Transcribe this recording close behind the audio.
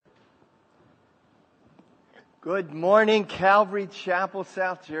Good morning, Calvary Chapel,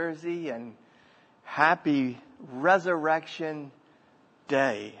 South Jersey, and happy Resurrection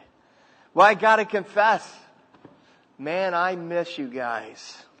Day. Well, I gotta confess, man, I miss you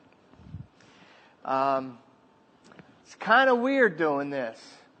guys. It's kind of weird doing this,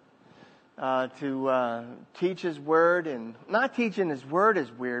 to teach His Word, and not teaching His Word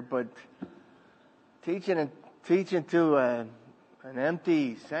is weird, but teaching to an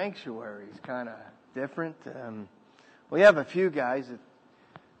empty sanctuary is kind of different. We have a few guys that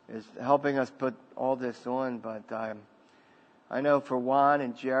is helping us put all this on, but I know for Juan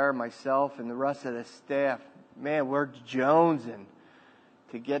and Jared, myself, and the rest of the staff, man, we're jonesing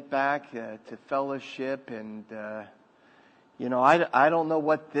to get back to fellowship, and I don't know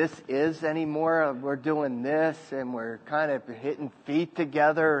what this is anymore. We're doing this, and we're kind of hitting feet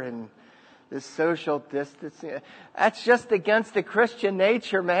together, and this social distancing. That's just against the Christian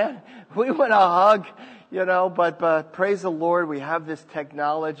nature, man. We want a hug, but praise the Lord, we have this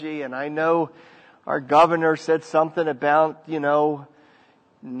technology, and I know our governor said something about,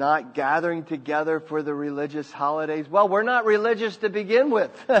 not gathering together for the religious holidays. Well, we're not religious to begin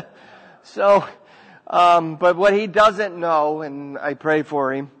with. So, but what he doesn't know, and I pray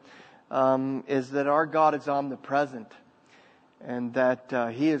for him, is that our God is omnipresent. And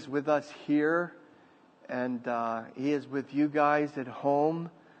that He is with us here, and He is with you guys at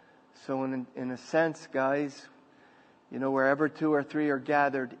home. So in a sense, guys, wherever two or three are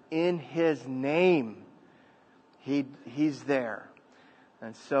gathered in His name, He's there.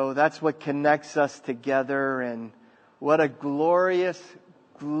 And so that's what connects us together. And what a glorious,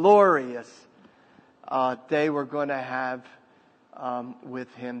 glorious day we're going to have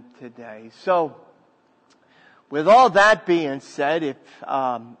with Him today. So, with all that being said, if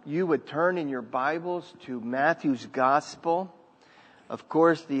you would turn in your Bibles to Matthew's Gospel, of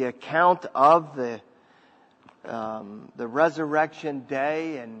course, the account of the Resurrection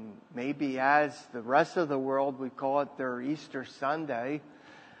Day, and maybe as the rest of the world would call it their Easter Sunday.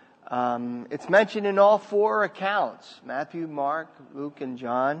 It's mentioned in all four accounts, Matthew, Mark, Luke, and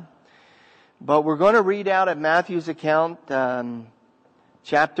John. But we're going to read out at Matthew's account,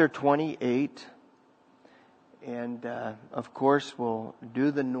 chapter 28. And, of course, we'll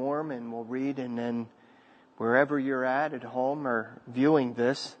do the norm and we'll read, and then wherever you're at home or viewing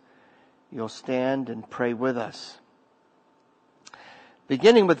this, you'll stand and pray with us.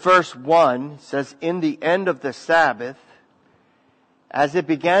 Beginning with verse 1, it says, "In the end of the Sabbath, as it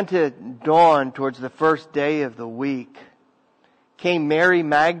began to dawn towards the first day of the week, came Mary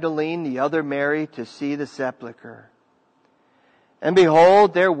Magdalene, the other Mary, to see the sepulchre. And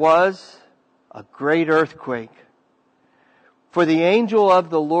behold, there was a great earthquake. For the angel of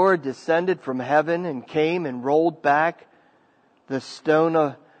the Lord descended from heaven and came and rolled back the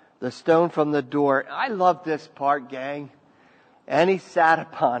stone from the door." I love this part, gang. "And He sat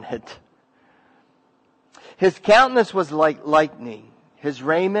upon it. His countenance was like lightning, His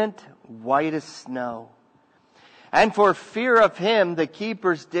raiment white as snow. And for fear of Him, the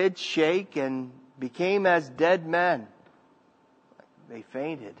keepers did shake and became as dead men." They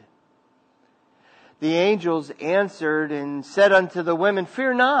fainted. The angels answered and said unto the women,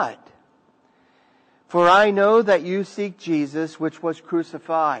 "Fear not, for I know that you seek Jesus, which was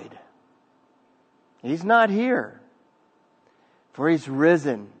crucified. He's not here, for He's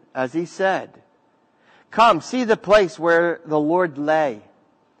risen, as He said. Come, see the place where the Lord lay,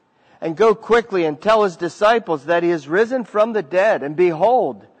 and go quickly and tell His disciples that He is risen from the dead. And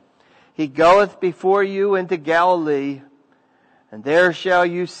behold, He goeth before you into Galilee, and there shall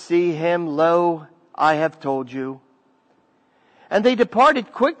you see Him. Lo, I have told you." And they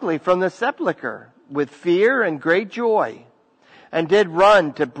departed quickly from the sepulchre with fear and great joy, and did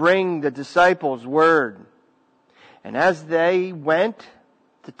run to bring the disciples word. And as they went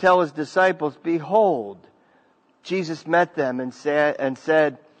to tell His disciples, behold, Jesus met them and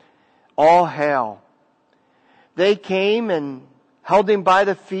said, "All hail." They came and held Him by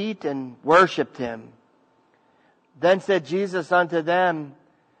the feet and worshipped Him. Then said Jesus unto them,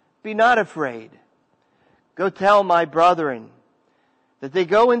 "Be not afraid. Go tell my brethren that they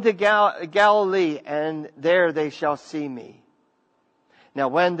go into Galilee, and there they shall see me." Now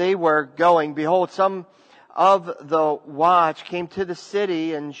when they were going, behold, some of the watch came to the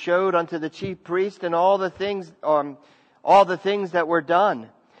city and showed unto the chief priest and all the things that were done.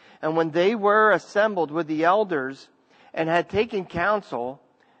 And when they were assembled with the elders and had taken counsel,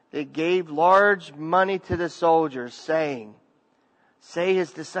 they gave large money to the soldiers, saying, "Say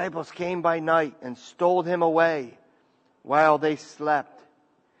His disciples came by night and stole Him away while they slept.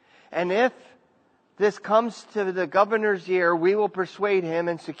 And if this comes to the governor's ear, we will persuade him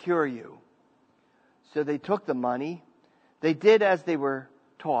and secure you." So they took the money. They did as they were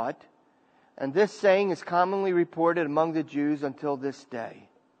taught. And this saying is commonly reported among the Jews until this day.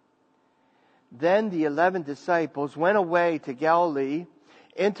 Then the 11 disciples went away to Galilee,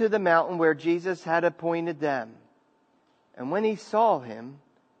 into the mountain where Jesus had appointed them. And when he saw him,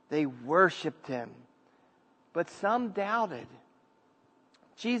 they worshipped him. But some doubted.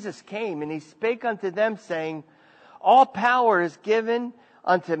 Jesus came and he spake unto them, saying, All power is given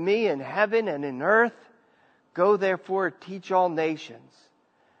unto me in heaven and in earth. Go therefore, teach all nations,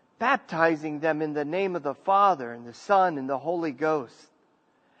 baptizing them in the name of the Father and the Son and the Holy Ghost,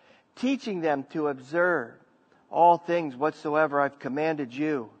 teaching them to observe all things whatsoever I've commanded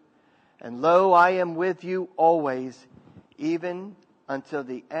you. And lo, I am with you always, even until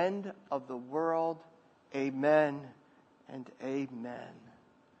the end of the world. Amen and amen.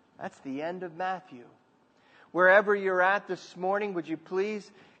 That's the end of Matthew. Wherever you're at this morning, would you please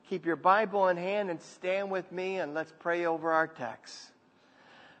keep your Bible in hand and stand with me, and let's pray over our text.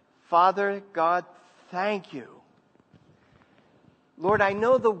 Father God, thank you. Lord, I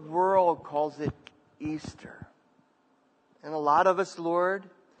know the world calls it Easter. And a lot of us, Lord,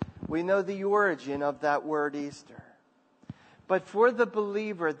 we know the origin of that word Easter. But for the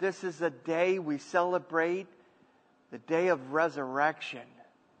believer, this is a day we celebrate, the day of resurrection.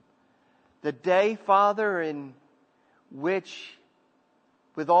 The day, Father, in which,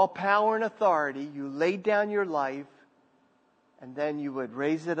 with all power and authority, you laid down your life and then you would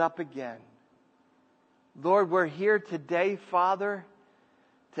raise it up again. Lord, we're here today, Father,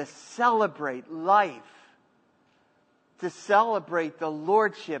 to celebrate life, to celebrate the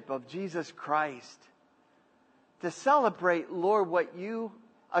Lordship of Jesus Christ, to celebrate, Lord, what you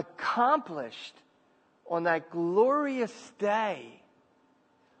accomplished on that glorious day.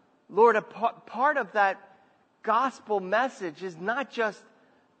 Lord, a part of that gospel message is not just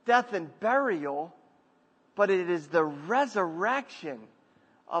death and burial, but it is the resurrection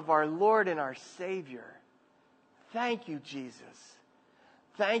of our Lord and our Savior. Thank you, Jesus.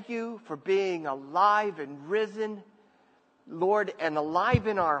 Thank you for being alive and risen, Lord, and alive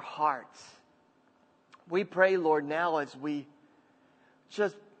in our hearts. We pray, Lord, now as we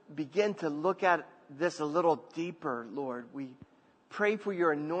just begin to look at this a little deeper, Lord, we pray for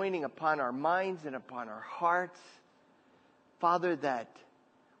your anointing upon our minds and upon our hearts. Father, that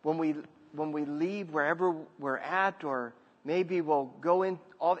when we leave wherever we're at, or maybe we'll go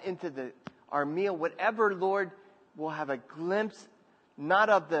into our meal, whatever, Lord, we'll have a glimpse not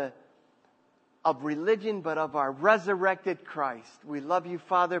of religion, but of our resurrected Christ. We love you,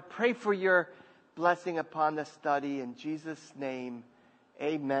 Father. Pray for your blessing upon the study. In Jesus' name,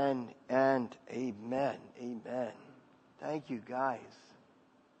 amen and amen. Amen. Thank you, guys.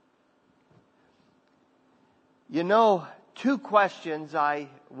 You know, 2 questions I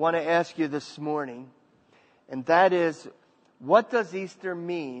want to ask you this morning, and that is, what does Easter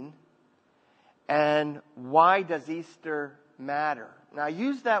mean, and why does Easter matter? Now, I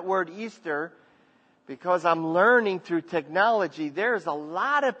use that word Easter because I'm learning through technology there's a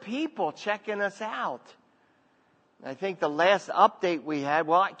lot of people checking us out. I think the last update we had,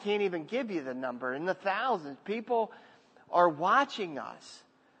 well, I can't even give you the number, in the thousands. People are watching us.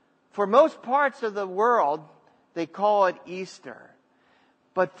 For most parts of the world, they call it Easter.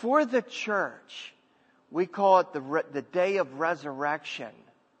 But for the church, we call it the day of resurrection.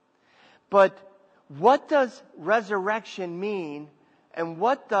 But what does resurrection mean, and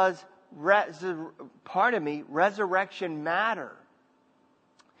what does resurrection matter?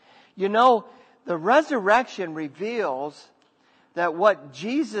 You know, the resurrection reveals that what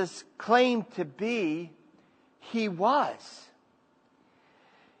Jesus claimed to be, he was.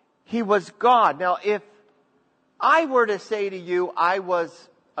 He was God. Now, if I were to say to you I was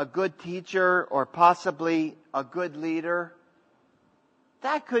a good teacher or possibly a good leader,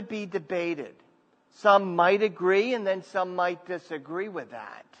 that could be debated. Some might agree, and then some might disagree with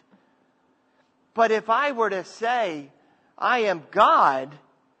that. But if I were to say I am God,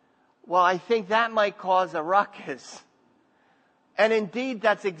 well, I think that might cause a ruckus. And indeed,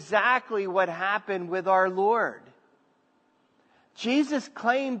 that's exactly what happened with our Lord. Jesus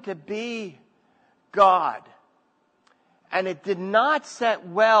claimed to be God. And it did not set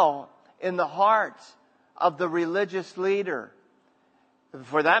well in the hearts of the religious leader.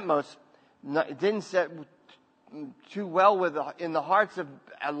 For that it didn't set too well in the hearts of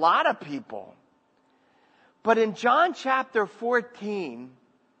a lot of people. But in John chapter 14,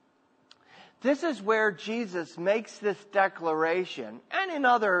 this is where Jesus makes this declaration, and in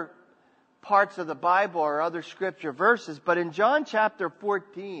other parts of the Bible or other scripture verses, but in John chapter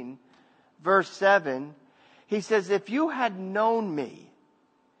 14, verse 7, he says, if you had known me,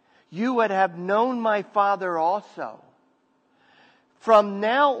 you would have known my Father also. From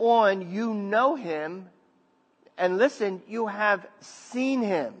now on, you know him, and listen, you have seen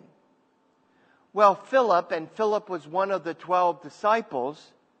him. Well, Philip, and Philip was one of the 12 disciples,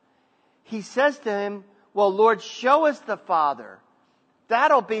 he says to him, well, Lord, show us the Father.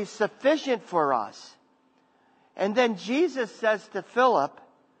 That'll be sufficient for us. And then Jesus says to Philip,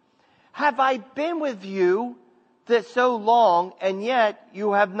 have I been with you this so long, and yet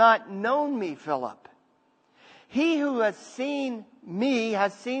you have not known me, Philip? He who has seen me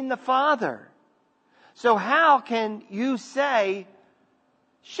has seen the Father. So how can you say,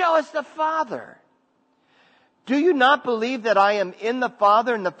 show us the Father? Do you not believe that I am in the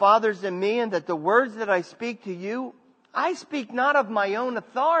Father and the Father's in me, and that the words that I speak to you, I speak not of my own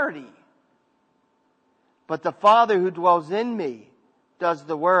authority, but the Father who dwells in me does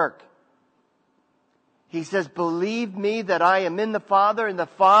the work. He says, believe me that I am in the Father and the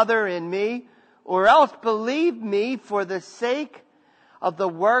Father in me, or else believe me for the sake of the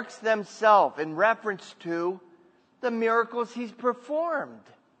works themselves, in reference to the miracles he's performed.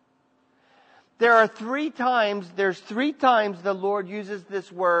 There's three times the Lord uses this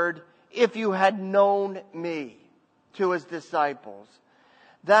word, if you had known me, to his disciples.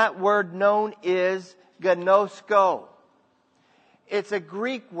 That word known is gnosko. It's a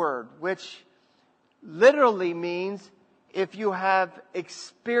Greek word which literally means if you have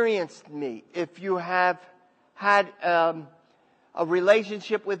experienced me, if you have had a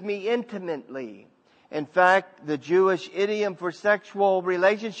relationship with me intimately. In fact, the Jewish idiom for sexual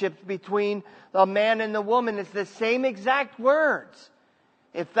relationships between a man and the woman is the same exact words.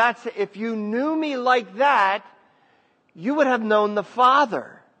 If you knew me like that, you would have known the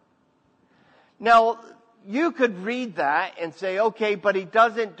Father. Now, you could read that and say, okay, but he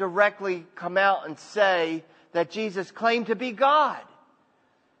doesn't directly come out and say that Jesus claimed to be God.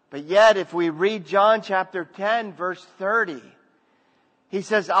 But yet, if we read John chapter 10, verse 30, he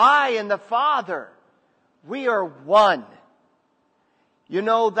says, I and the Father, we are one. You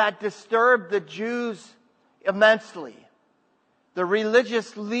know, that disturbed the Jews immensely. The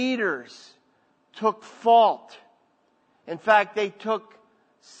religious leaders took fault. In fact, they took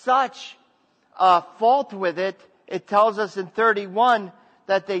such fault with it. It tells us in 31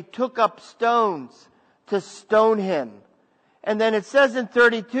 that they took up stones to stone him. And then it says in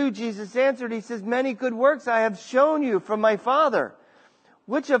 32, Jesus answered, he says, many good works I have shown you from my Father.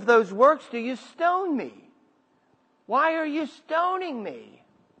 Which of those works do you stone me? Why are you stoning me?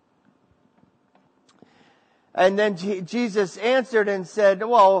 And then Jesus answered and said,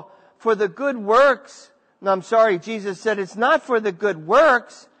 well, for the good works. No, I'm sorry. Jesus said, it's not for the good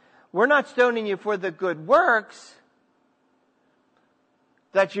works. We're not stoning you for the good works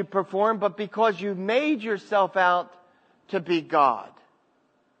that you perform, but because you made yourself out to be God.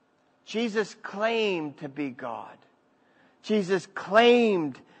 Jesus claimed to be God. Jesus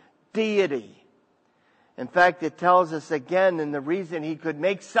claimed deity. In fact, it tells us again, and the reason he could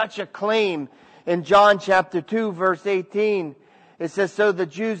make such a claim in John chapter 2, verse 18, it says, so the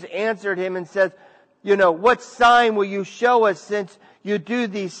Jews answered him and said, what sign will you show us since you do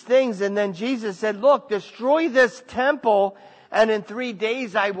these things? And then Jesus said, look, destroy this temple, and in 3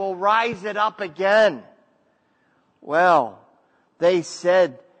 days I will rise it up again. Well, they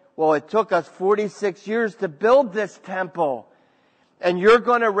said, well, it took us 46 years to build this temple, and you're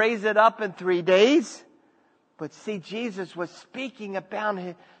going to raise it up in 3 days? But see, Jesus was speaking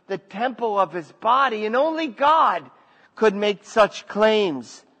about the temple of his body, and only God could make such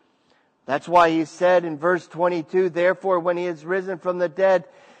claims. That's why he said in verse 22, therefore, when he is risen from the dead,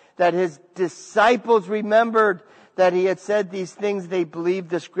 that his disciples remembered that he had said these things, they believed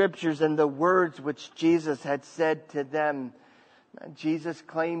the scriptures and the words which Jesus had said to them. Jesus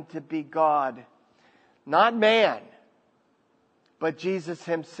claimed to be God, not man, but Jesus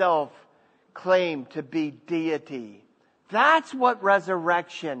himself claimed to be deity. That's what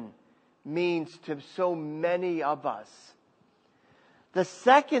resurrection means to so many of us. The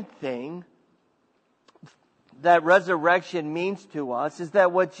second thing that resurrection means to us is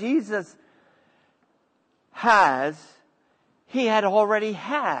that what Jesus has, he had already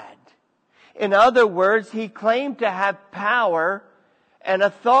had. In other words, he claimed to have power and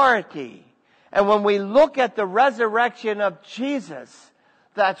authority. And when we look at the resurrection of Jesus,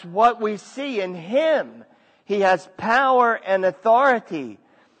 that's what we see in him. He has power and authority.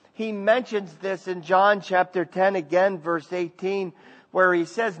 He mentions this in John chapter 10 again, verse 18, where he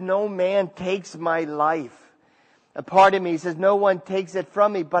says, no man takes my life. Pardon me, he says, no one takes it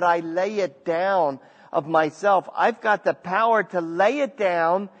from me, but I lay it down of myself. I've got the power to lay it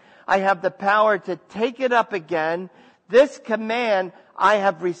down. I have the power to take it up again. This command I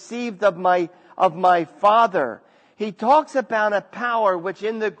have received of my Father. He talks about a power which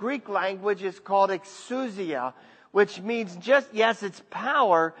in the Greek language is called exousia, which means yes, it's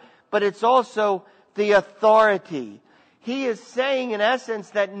power, but it's also the authority. He is saying in essence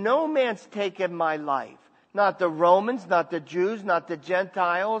that no man's taken my life. Not the Romans, not the Jews, not the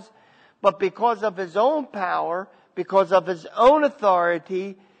Gentiles, but because of his own power, because of his own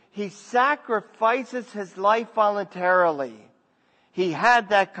authority, he sacrifices his life voluntarily. He had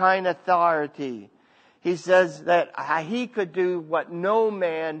that kind of authority. He says that he could do what no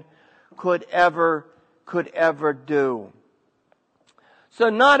man could ever do. So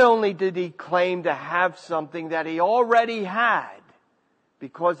not only did he claim to have something that he already had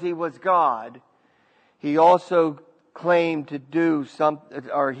because he was God, he also claimed to do something,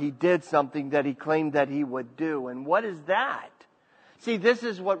 or he did something that he claimed that he would do. And what is that? See, this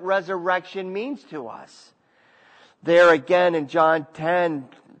is what resurrection means to us. There again in John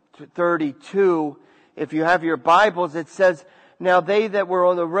 10:32, if you have your Bibles, it says, now they that were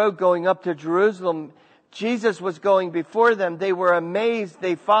on the road going up to Jerusalem, Jesus was going before them. They were amazed.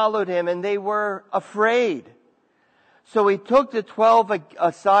 They followed him and they were afraid. So he took the 12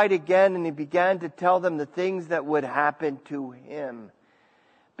 aside again and he began to tell them the things that would happen to him.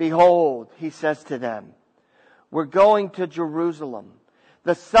 Behold, he says to them, we're going to Jerusalem.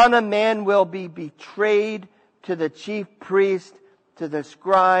 The Son of Man will be betrayed to the chief priests, to the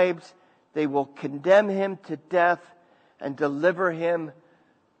scribes. They will condemn him to death and deliver him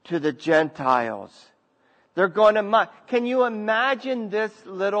to the Gentiles. They're going to mock. Can you imagine this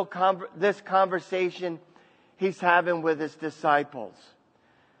this conversation he's having with his disciples?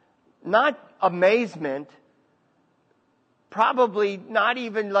 Not amazement, probably not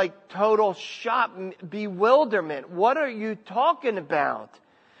even like total shock, bewilderment. What are you talking about?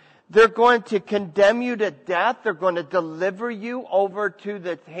 They're going to condemn you to death. They're going to deliver you over to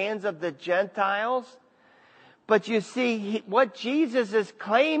the hands of the Gentiles. But you see, what Jesus is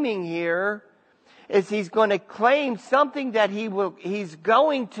claiming here is he's going to claim something that he's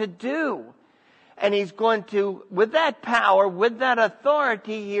going to do. And he's going to, with that power, with that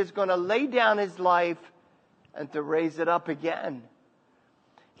authority, he is going to lay down his life and to raise it up again.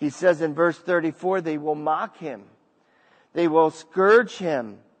 He says in verse 34, they will mock him. They will scourge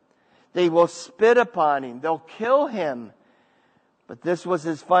him. They will spit upon him. They'll kill him. But this was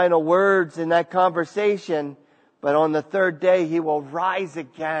his final words in that conversation. But on the third day, he will rise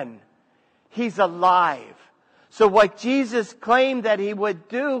again. He's alive. So what Jesus claimed that he would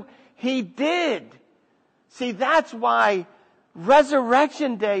do, he did. See, that's why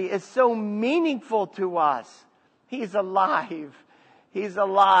Resurrection Day is so meaningful to us. He's alive. He's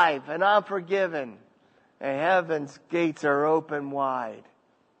alive, and I'm forgiven. And heaven's gates are open wide.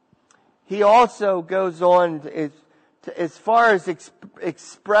 He also goes on as far as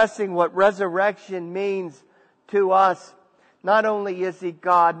expressing what resurrection means to us. Not only is he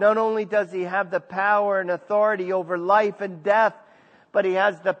God, not only does he have the power and authority over life and death, but he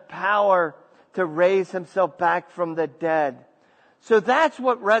has the power to raise himself back from the dead. So that's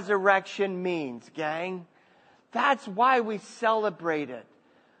what resurrection means, gang. That's why we celebrate it.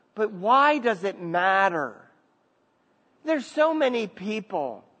 But why does it matter? There's so many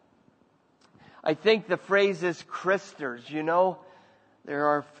people. I think the phrase is Christers, you know.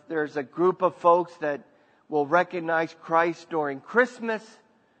 There's a group of folks that will recognize Christ during Christmas,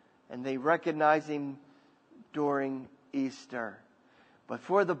 and they recognize him during Easter. But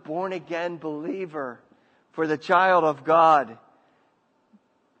for the born-again believer, for the child of God,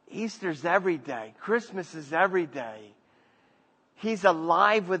 Easter's every day. Christmas is every day. He's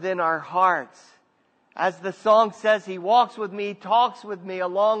alive within our hearts. As the song says, he walks with me, talks with me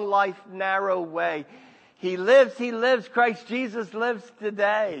along life's narrow way. He lives, Christ Jesus lives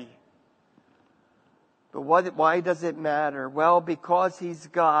today. But why does it matter? Well, because he's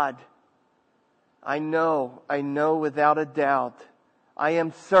God. I know without a doubt. I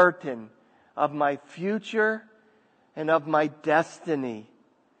am certain of my future and of my destiny.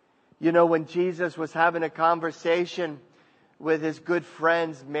 You know, when Jesus was having a conversation with his good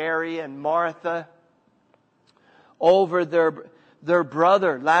friends Mary and Martha over their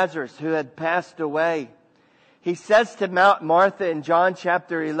brother Lazarus who had passed away, he says to Martha in John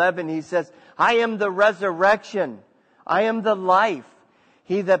chapter 11, he says, I am the resurrection. I am the life.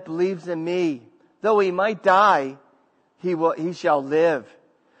 He that believes in me, though he might die, he shall live.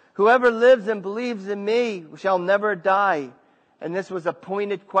 Whoever lives and believes in me shall never die. And this was a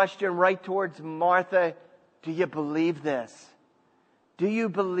pointed question right towards Martha. Do you believe this? Do you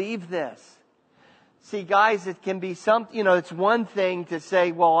believe this? See, guys, it can be something, it's one thing to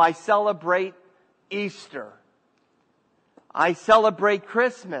say, well, I celebrate Easter. I celebrate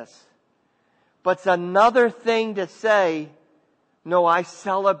Christmas. But it's another thing to say, no, I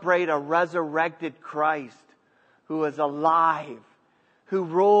celebrate a resurrected Christ who is alive, who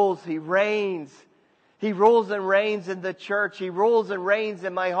rules, He reigns. He rules and reigns in the church. He rules and reigns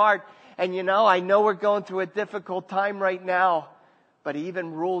in my heart. And you know, I know we're going through a difficult time right now, but He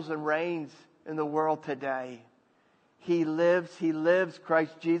even rules and reigns in the world today. He lives.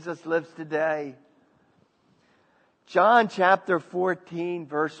 Christ Jesus lives today. John chapter 14,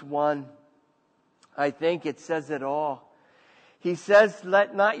 verse 1. I think it says it all. He says,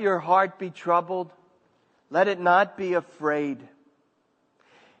 let not your heart be troubled. Let it not be afraid.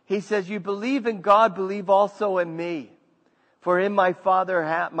 He says, you believe in God, believe also in me. For in my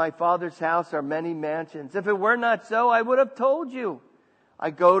Father's house are many mansions. If it were not so, I would have told you.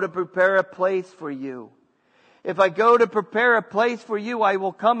 I go to prepare a place for you. If I go to prepare a place for you, I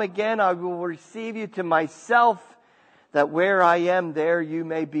will come again. I will receive you to myself, that where I am, there you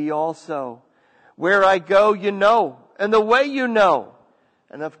may be also. Where I go, you know, and the way you know.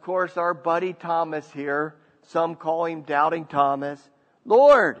 And of course, our buddy Thomas here, some call him Doubting Thomas.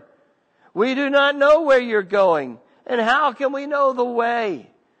 Lord, we do not know where you're going, and how can we know the way?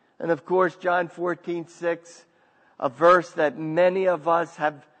 And of course, John 14:6, a verse that many of us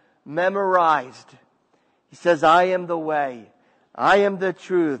have memorized. He says, I am the way, I am the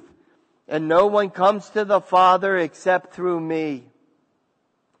truth, and no one comes to the Father except through me.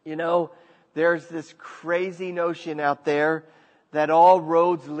 You know, there's this crazy notion out there that all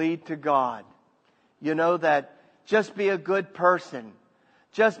roads lead to God. You know, that just be a good person,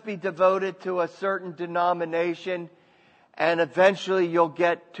 just be devoted to a certain denomination, and eventually you'll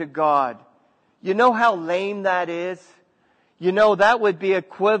get to God. You know how lame that is? You know, that would be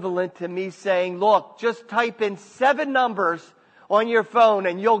equivalent to me saying, look, just type in 7 numbers on your phone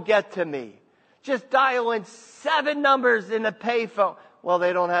and you'll get to me. Just dial in 7 numbers in a payphone. Well,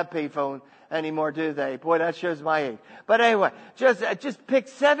 they don't have payphone anymore, do they? Boy, that shows my age. But anyway, just pick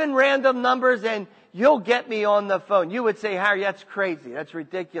 7 random numbers and you'll get me on the phone. You would say, Harry, that's crazy. That's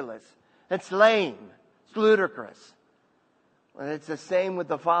ridiculous. That's lame. It's ludicrous. Well, it's the same with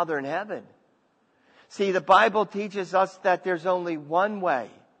the Father in heaven. See, the Bible teaches us that there's only one way.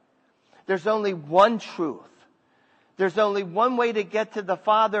 There's only one truth. There's only one way to get to the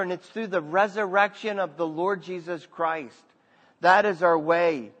Father, and it's through the resurrection of the Lord Jesus Christ. That is our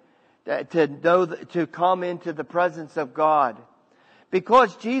way to come into the presence of God.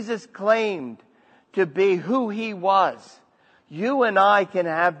 Because Jesus claimed to be who He was, you and I can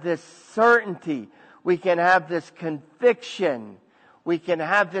have this certainty. We can have this conviction. We can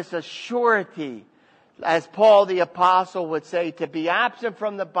have this assurity. As Paul the Apostle would say, to be absent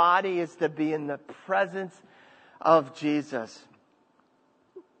from the body is to be in the presence of Jesus.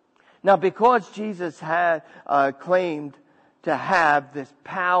 Now, because Jesus had claimed to have this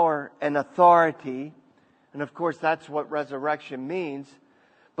power and authority, and of course that's what resurrection means,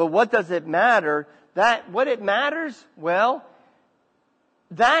 but what does it matter? What it matters? Well,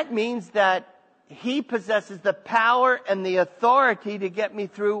 that means that He possesses the power and the authority to get me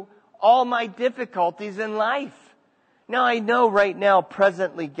through all my difficulties in life. Now, I know right now,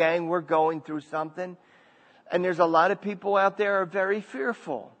 presently, gang, we're going through something. And there's a lot of people out there who are very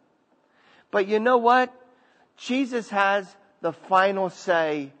fearful. But you know what? Jesus has the final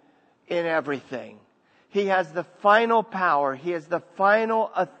say in everything. He has the final power. He has the final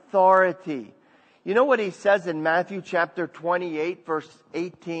authority. You know what He says in Matthew chapter 28, verse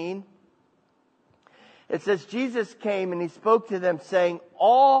 18? It says, Jesus came and He spoke to them saying,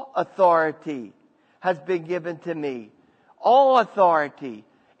 all authority has been given to me. All authority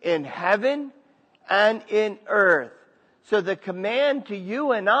in heaven and in earth. So the command to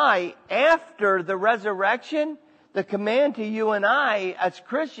you and I after the resurrection, the command to you and I as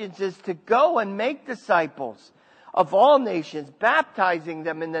Christians is to go and make disciples of all nations, baptizing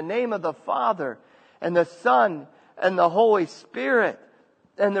them in the name of the Father and the Son and the Holy Spirit.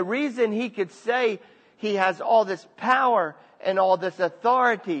 And the reason He could say He has all this power and all this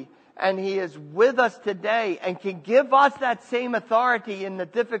authority, and He is with us today and can give us that same authority in the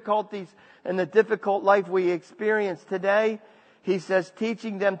difficulties and the difficult life we experience today. He says,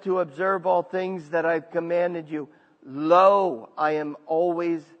 teaching them to observe all things that I've commanded you. Lo, I am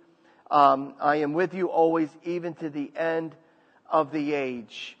with you always, even to the end of the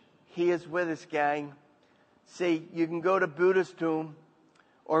age. He is with us, gang. See, you can go to Buddha's tomb,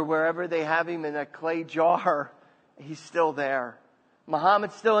 or wherever they have him in a clay jar, He's still there.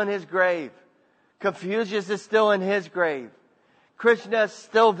 Muhammad's still in his grave. Confucius is still in his grave. Krishna is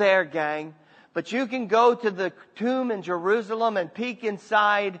still there, gang. But you can go to the tomb in Jerusalem and peek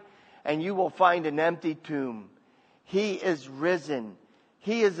inside, and you will find an empty tomb. He is risen.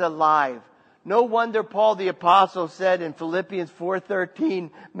 He is alive. No wonder Paul the Apostle said in Philippians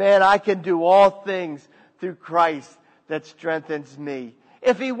 4:13, man, I can do all things through Christ that strengthens me.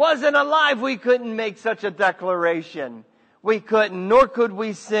 If He wasn't alive, we couldn't make such a declaration. We couldn't, nor could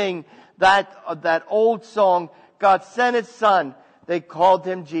we sing that old song, God sent His Son. They called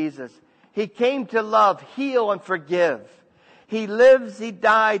Him Jesus. He came to love, heal, and forgive. He lives, He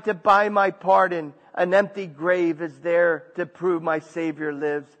died to buy my pardon. An empty grave is there to prove my Savior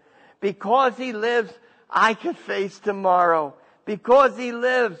lives. Because He lives, I can face tomorrow. Because He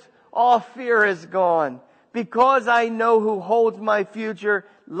lives, all fear is gone. Because I know who holds my future,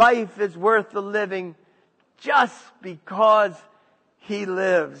 life is worth the living. Just because He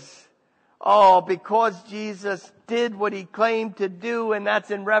lives. Oh, because Jesus did what He claimed to do, and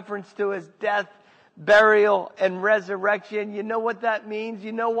that's in reference to His death, burial, and resurrection. You know what that means?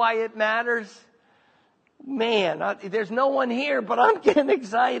 You know why it matters? Man, there's no one here, but I'm getting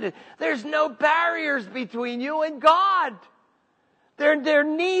excited. There's no barriers between you and God. There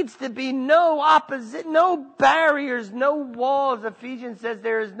needs to be no opposite, no barriers, no walls. Ephesians says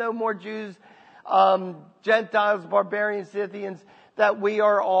there is no more Jews, Gentiles, barbarians, Scythians, that we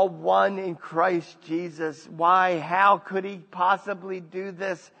are all one in Christ Jesus. Why? How could He possibly do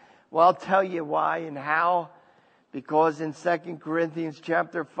this? Well, I'll tell you why and how. Because in 2 Corinthians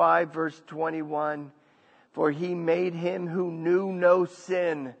chapter 5, verse 21, for He made Him who knew no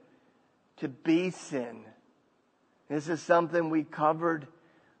sin to be sin. This is something we covered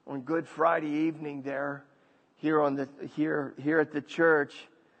on Good Friday evening here at the church.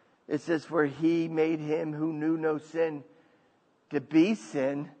 It says, for He made Him who knew no sin to be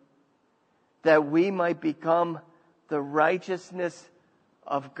sin, that we might become the righteousness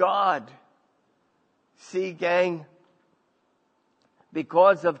of God. See, gang,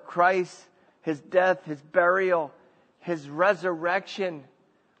 because of Christ, His death, His burial, His resurrection,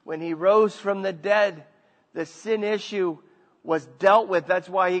 when He rose from the dead, the sin issue was dealt with. That's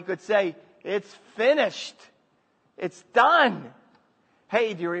why He could say, it's finished. It's done.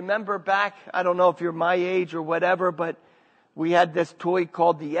 Hey, do you remember back, I don't know if you're my age or whatever, but we had this toy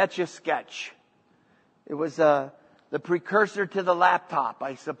called the Etch-a-Sketch. It was the precursor to the laptop,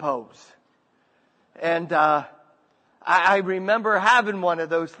 I suppose. And I remember having one of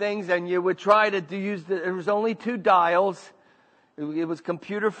those things, and you would try to use there was only 2 dials. It was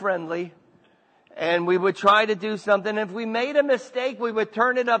computer friendly. And we would try to do something. If we made a mistake, we would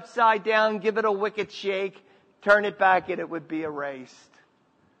turn it upside down, give it a wicked shake, turn it back, and it would be erased.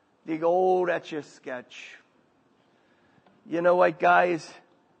 The old Etch-a-Sketch. You know what, guys?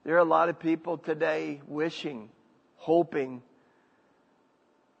 There are a lot of people today wishing, hoping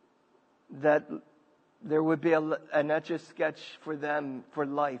that there would be an Etch-a-Sketch for them for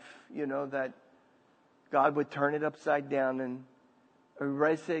life. You know, that God would turn it upside down and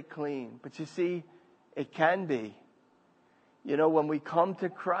erase it clean. But you see, it can be. You know, when we come to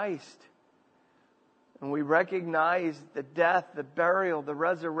Christ and we recognize the death, the burial, the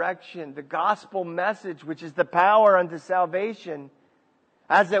resurrection, the gospel message, which is the power unto salvation,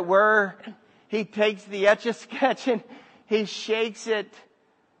 as it were, He takes the Etch-a-Sketch and He shakes it,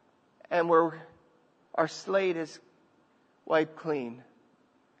 and our slate is wiped clean,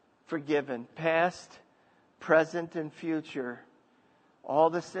 forgiven, past, present, and future. All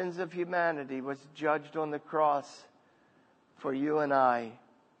the sins of humanity was judged on the cross for you and I.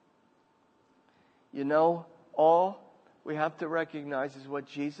 You know, all we have to recognize is what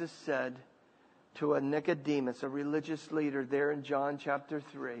Jesus said to a Nicodemus, a religious leader there in John chapter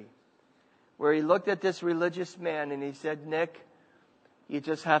 3, where He looked at this religious man and He said, Nick, you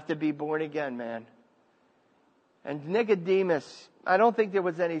just have to be born again, man. And Nicodemus, I don't think there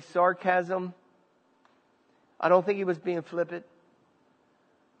was any sarcasm. I don't think he was being flippant.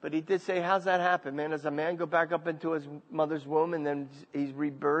 But he did say, how's that happen, man? Does a man go back up into his mother's womb and then he's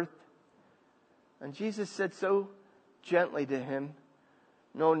rebirthed? And Jesus said so gently to him,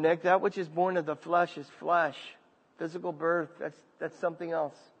 no, Nick, that which is born of the flesh is flesh. Physical birth, that's something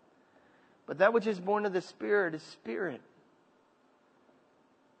else. But that which is born of the Spirit is spirit.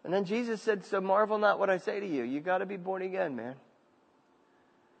 And then Jesus said, so marvel not what I say to you. You got to be born again, man.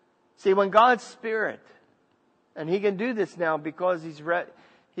 See, when God's Spirit, and He can do this now because He's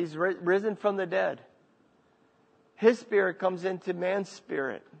risen from the dead. His Spirit comes into man's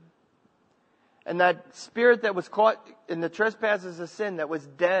spirit. And that spirit that was caught in the trespasses of sin, that was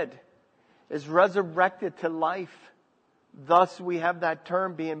dead, is resurrected to life. Thus we have that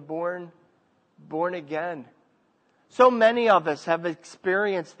term, being born again. So many of us have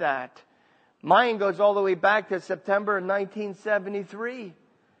experienced that. Mine goes all the way back to September 1973,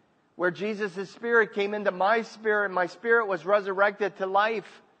 where Jesus' Spirit came into my spirit. My spirit was resurrected to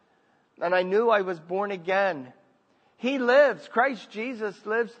life. And I knew I was born again. He lives. Christ Jesus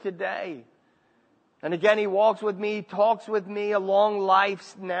lives today. And again, He walks with me, talks with me along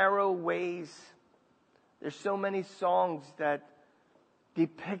life's narrow ways. There's so many songs that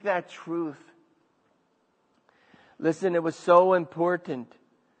depict that truth. Listen, it was so important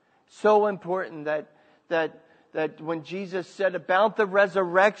that when Jesus said about the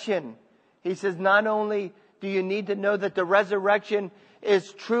resurrection, He says, not only do you need to know that the resurrection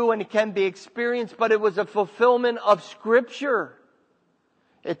is true and it can be experienced, but it was a fulfillment of Scripture.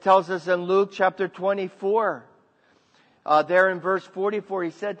 It tells us in Luke chapter 24, there in verse 44,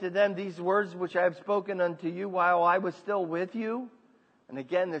 He said to them, these words which I have spoken unto you while I was still with you. And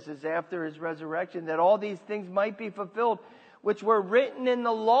again, this is after His resurrection, that all these things might be fulfilled, which were written in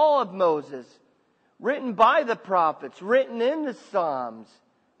the law of Moses, written by the prophets, written in the Psalms.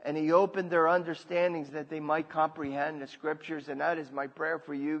 And He opened their understandings that they might comprehend the Scriptures. And that is my prayer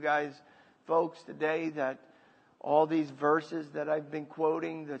for you guys, folks, today, that all these verses that I've been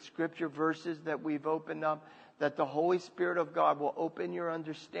quoting, the Scripture verses that we've opened up, that the Holy Spirit of God will open your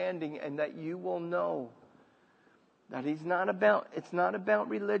understanding and that you will know that it's not about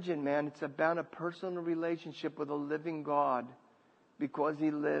religion, man. It's about a personal relationship with a living God. Because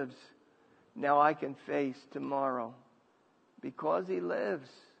He lives, now I can face tomorrow. Because He lives,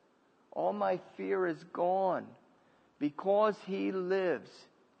 all my fear is gone. Because He lives.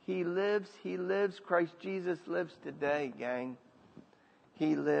 He lives, He lives. Christ Jesus lives today, gang.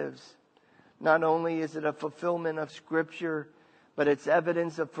 He lives. Not only is it a fulfillment of Scripture, but it's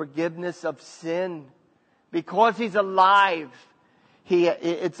evidence of forgiveness of sin. Because He's alive,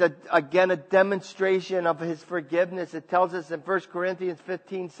 it's again a demonstration of His forgiveness. It tells us in 1 Corinthians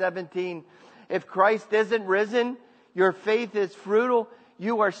 15:17, if Christ isn't risen, your faith is futile.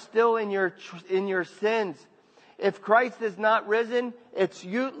 You are still in your sins. If Christ is not risen, it's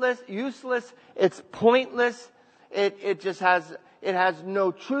useless, it's pointless. It has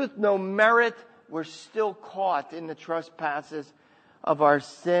no truth, no merit. We're still caught in the trespasses of our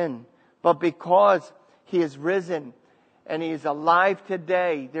sin. But because He is risen and He is alive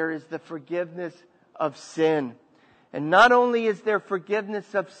today, there is the forgiveness of sin. And not only is there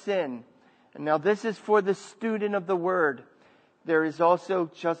forgiveness of sin, and now this is for the student of the Word, there is also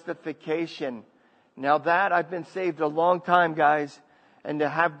justification. Now that, I've been saved a long time, guys. And to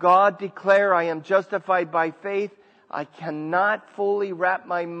have God declare I am justified by faith, I cannot fully wrap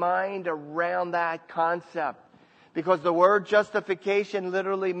my mind around that concept. Because the word justification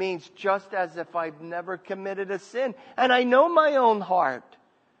literally means just as if I've never committed a sin. And I know my own heart.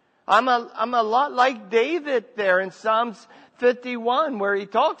 I'm a lot like David there in Psalms 51, where he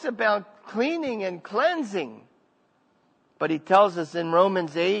talks about cleaning and cleansing. But he tells us in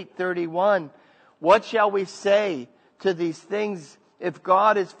Romans 8:31, what shall we say to these things? If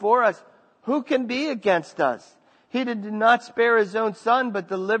God is for us, who can be against us? He did not spare His own Son, but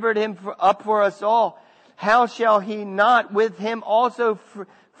delivered Him up for us all. How shall He not with Him also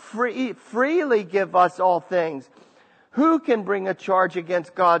freely give us all things? Who can bring a charge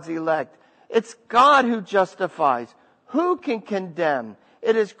against God's elect? It's God who justifies. Who can condemn?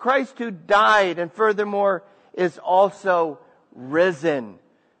 It is Christ who died and furthermore is also risen,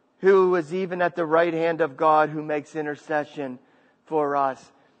 who is even at the right hand of God, who makes intercession for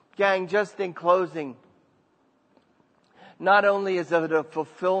us. Gang, just in closing, not only is it a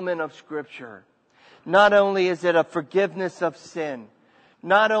fulfillment of Scripture, not only is it a forgiveness of sin,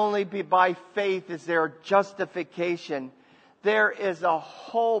 not only by faith is there justification, there is a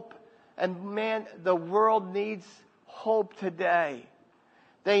hope. And man, the world needs hope today.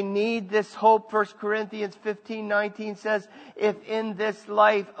 They need this hope. 1 Corinthians 15:19 says, if in this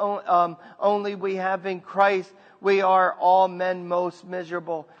life only we have in Christ, we are all men most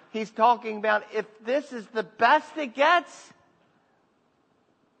miserable. He's talking about if this is the best it gets,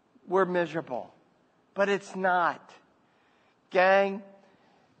 we're miserable. But it's not. Gang,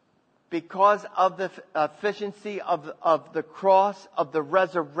 because of the efficiency of the cross, of the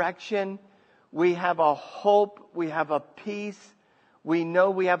resurrection, we have a hope, we have a peace. We know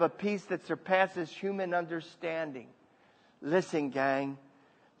we have a peace that surpasses human understanding. Listen, gang,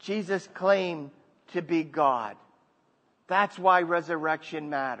 Jesus claimed to be God. That's why resurrection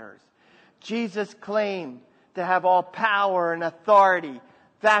matters. Jesus claimed to have all power and authority.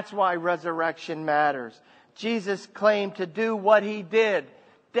 That's why resurrection matters. Jesus claimed to do what He did.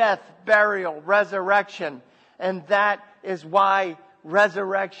 Death, burial, resurrection. And that is why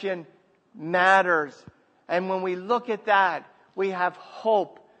resurrection matters. And when we look at that, we have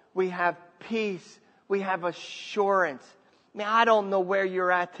hope. We have peace. We have assurance. Man, I don't know where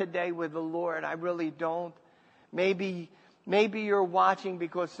you're at today with the Lord. I really don't. Maybe you're watching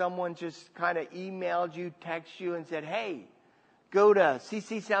because someone just kind of emailed you, texted you, and said, hey, go to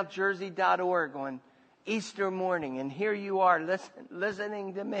ccsouthjersey.org on Easter morning, and here you are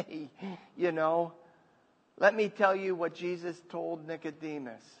listening to me, you know. Let me tell you what Jesus told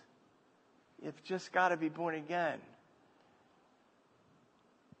Nicodemus. You've just got to be born again.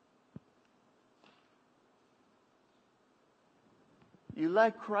 You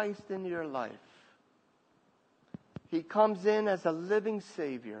let Christ into your life. He comes in as a living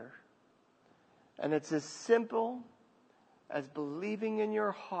Savior. And it's as simple as believing in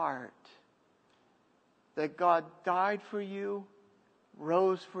your heart that God died for you,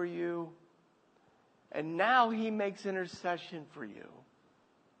 rose for you, and now He makes intercession for you.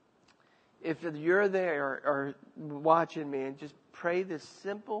 If you're there or watching me, and just pray this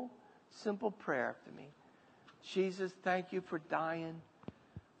simple prayer after me. Jesus, thank you for dying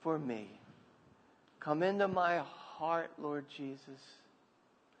for me. Come into my heart, Lord Jesus.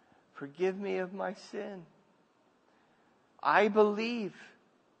 Forgive me of my sin. I believe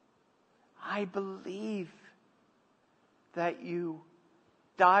that you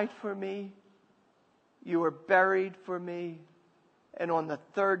died for me. You were buried for me. And on the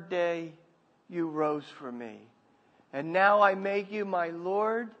third day, you rose for me. And now I make you my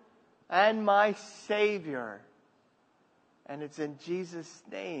Lord and my Savior. And it's in Jesus'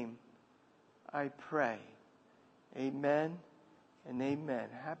 name I pray. Amen and amen.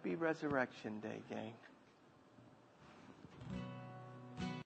 Happy Resurrection Day, gang.